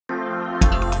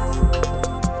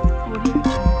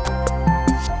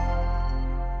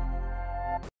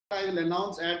will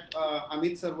announce at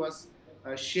Hamid sir was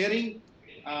sharing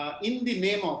in the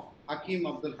name of Hakim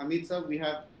Abdul Hamid sir, we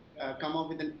have come up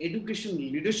with an Education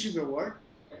Leadership Award.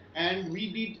 And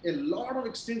we did a lot of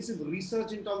extensive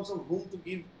research in terms of whom to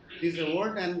give this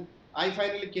award. And I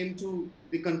finally came to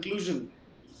the conclusion,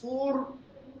 4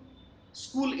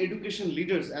 school education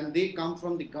leaders, and they come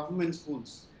from the government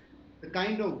schools. The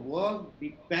kind of work,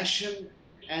 the passion,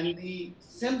 and the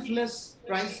selfless,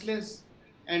 priceless,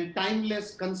 and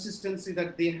timeless consistency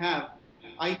that they have,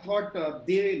 I thought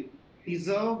they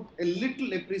deserve a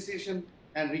little appreciation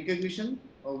and recognition.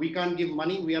 We can't give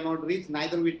money, we are not rich,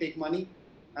 neither we take money.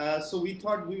 So we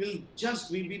thought we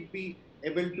will be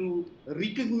able to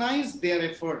recognize their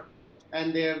effort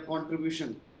and their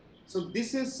contribution. So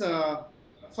this is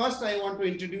first I want to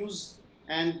introduce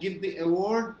and give the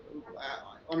award,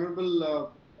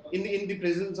 Honorable, in the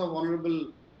presence of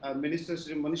Honorable Minister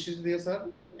Shri Manish Sisodiya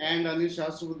sir and Anil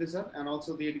Shahstrabudi sir, and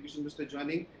also the Education Minister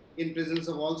joining, in presence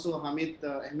of also Hamid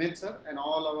Ahmed sir and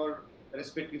all our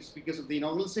respective speakers of the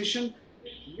inaugural session.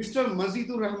 Mr.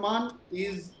 Mazidur Rahman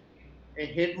is a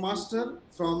headmaster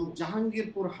from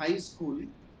Jahangirpur High School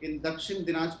in Dakshin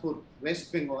Dinajpur,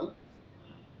 West Bengal.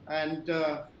 And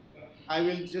I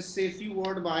will just say a few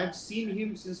words, but I've seen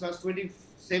him since last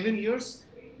 27 years,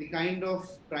 the kind of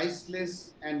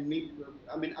priceless and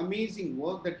amazing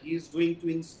work that he is doing to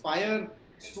inspire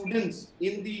students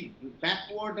in the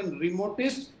backward and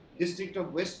remotest district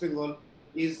of West Bengal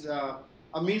is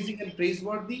amazing and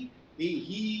praiseworthy.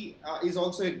 He is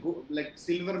also a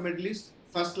silver medalist,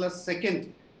 first class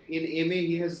second in MA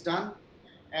he has done,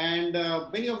 and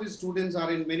many of his students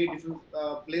are in many different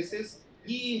places.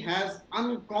 He has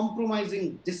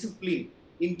uncompromising discipline,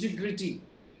 integrity,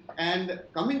 and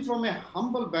coming from a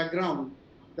humble background,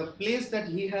 the place that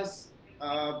he has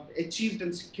achieved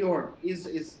and secured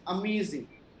is amazing.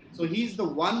 So he's the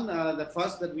one, the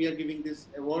first that we are giving this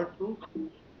award to.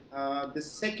 The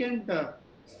second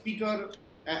speaker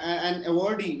and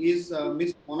awardee is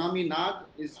Miss Monami Nag,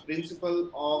 is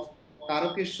principal of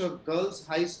Tarakeshwar Girls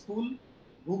High School,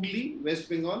 Hooghly, West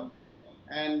Bengal.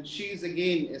 And she is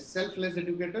again a selfless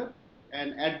educator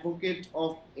and advocate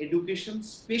of education,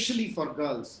 especially for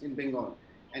girls in Bengal.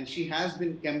 And she has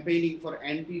been campaigning for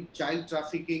anti-child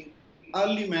trafficking,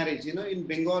 early marriage. You know, in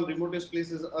Bengal, remotest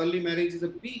places, early marriage is a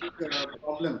big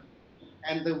problem.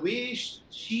 And the way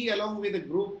she, along with a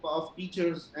group of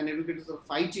teachers and educators, are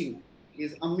fighting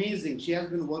is amazing. She has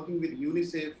been working with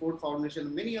UNICEF, Ford Foundation,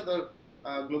 and many other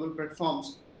global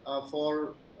platforms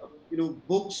for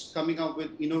books, coming up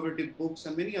with innovative books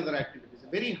and many other activities. A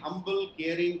very humble,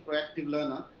 caring, proactive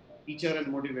learner, teacher, and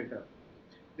motivator.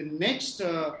 The next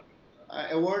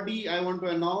awardee I want to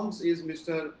announce is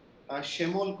Mr.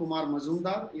 Shemol Kumar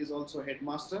Mazumdar, is also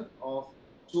headmaster of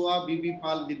Chua Bibi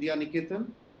Pal Vidya Niketan,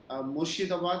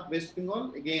 Murshidabad, West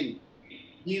Bengal. Again,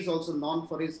 he is also known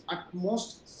for his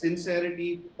utmost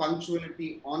sincerity,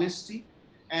 punctuality, honesty,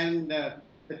 and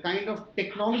the kind of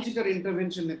technological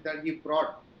intervention that he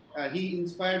brought. He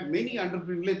inspired many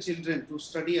underprivileged children to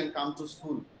study and come to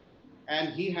school.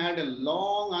 And he had a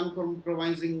long,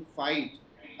 uncompromising fight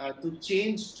to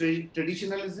change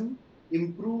traditionalism,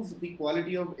 improve the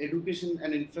quality of education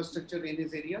and infrastructure in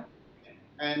his area.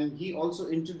 And he also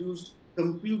introduced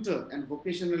computer and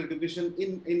vocational education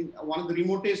in one of the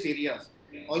remotest areas.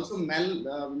 Also,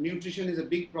 malnutrition is a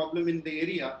big problem in the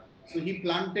area. So he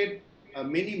planted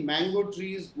many mango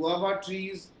trees, guava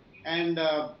trees, and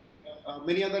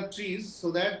many other trees,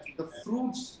 so that the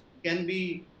fruits can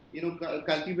be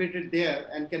cultivated there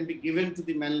and can be given to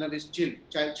the malnourished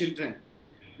children.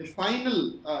 The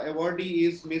final awardee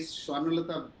is Miss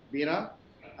Swanalata Bera.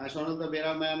 Swanalata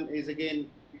Bera ma'am is again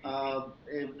a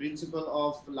principal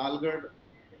of Lalgarh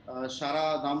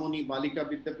Shara Damoni Balika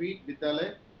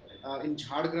Vidyalaya in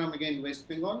Jhargram, again West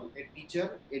Bengal, a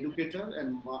teacher, educator,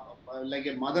 and like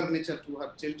a mother nature to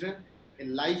her children, a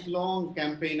lifelong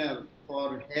campaigner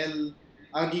for health,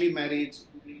 early marriage,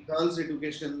 girls'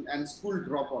 education, and school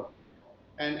dropout.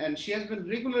 And she has been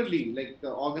regularly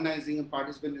organizing and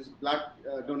participating in this blood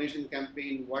donation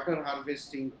campaign, water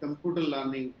harvesting, computer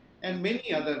learning, and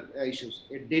many other issues.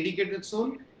 A dedicated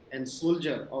soul and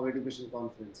soldier of education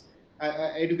conference,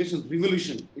 education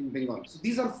revolution in Bengal. So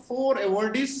these are 4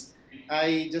 awardees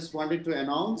I just wanted to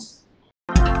announce.